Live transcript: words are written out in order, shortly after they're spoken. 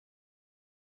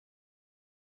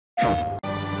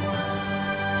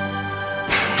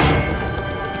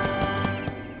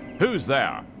Who's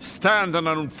there? Stand and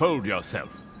unfold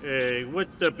yourself. Hey,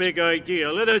 what's the big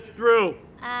idea? Let us through.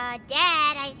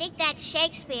 Dad, I think that's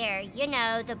Shakespeare. You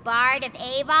know, the Bard of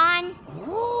Avon.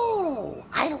 Ooh,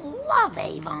 I love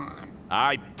Avon.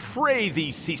 I pray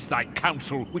thee cease thy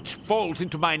counsel, which falls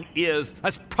into mine ears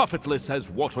as profitless as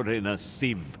water in a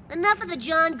sieve. Enough of the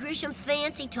John Grisham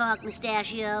fancy talk,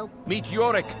 Mustachio. Meet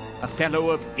Yorick, a fellow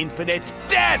of infinite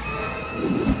death!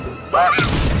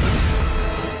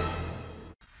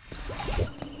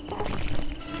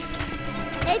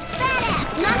 Hey, fat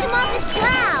ass! Knock him off his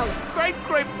cloud!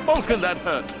 Great Vulcan, that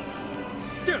hurt!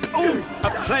 Oh, a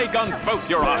plague on both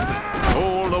your asses!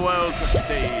 All the world's a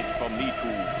stage for me to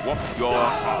whoop your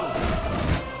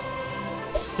ass.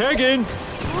 Tag in!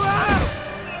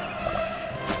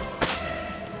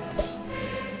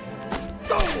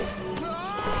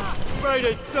 Write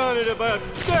a sonnet about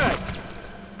that!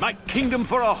 My kingdom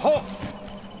for a horse!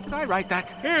 Did I write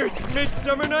that? Here's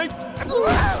Midsummer Nights!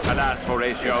 Alas,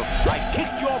 Horatio, I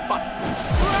kicked your butts!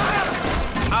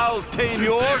 I'll tame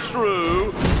your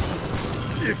shrew!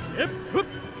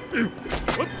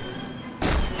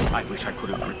 I wish I could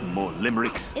have written more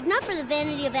limericks. If not for the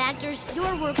vanity of actors,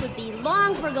 your work would be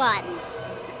long forgotten.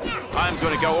 I'm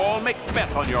gonna go all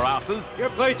Macbeth on your asses. Your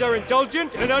plays are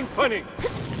indulgent and unfunny.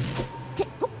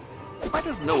 Why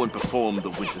does no one perform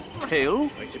The Winter's Tale?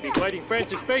 I should be fighting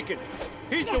Francis Bacon.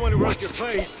 He's the one who wrote your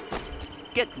plays.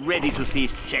 Get ready to see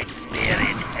Shakespeare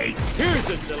in hate. Here's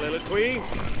the soliloquy.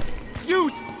 You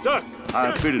suck!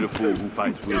 I pity the fool who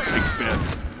fights Will Shakespeare.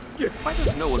 Why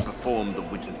does no one perform The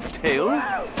Winter's Tale?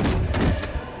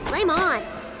 Flame on!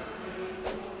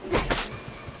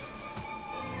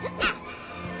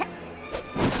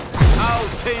 I'll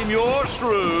tame your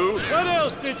shrew! What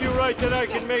else did you write that I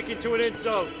can make into an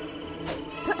insult?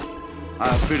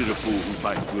 I pity the fool who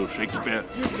fights Will Shakespeare.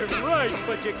 You can write,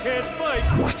 but you can't fight.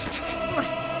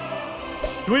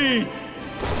 Tweed!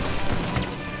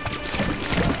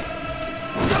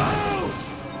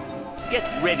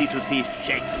 Get ready to see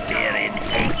Shakespeare in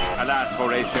hate. Alas,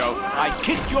 Horatio, I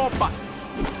kicked your butts.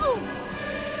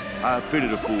 I pity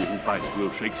the fool who fights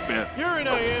Will Shakespeare. You're an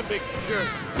iambic jerk.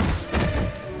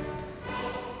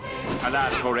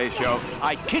 Alas, Horatio,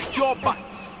 I kicked your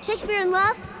butts. Shakespeare in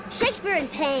love, Shakespeare in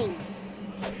pain.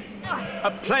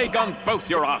 A plague on both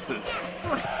your asses.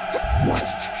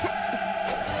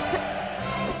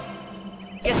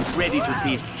 Get ready to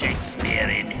see Shakespeare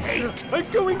in hate. I'm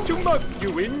going to mock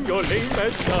you in your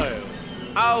lame-ass style.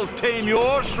 I'll tame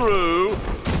your shrew.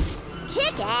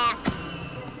 Kick ass!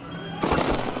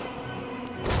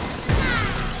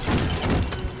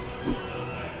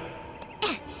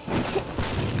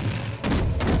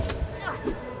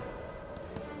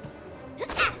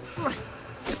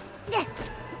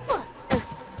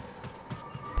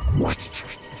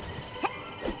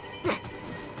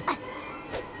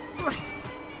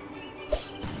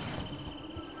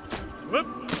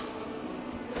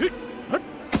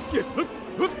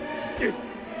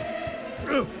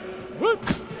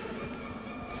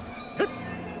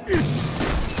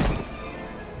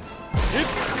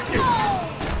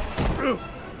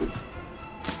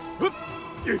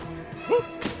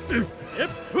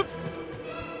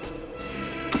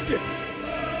 Yep.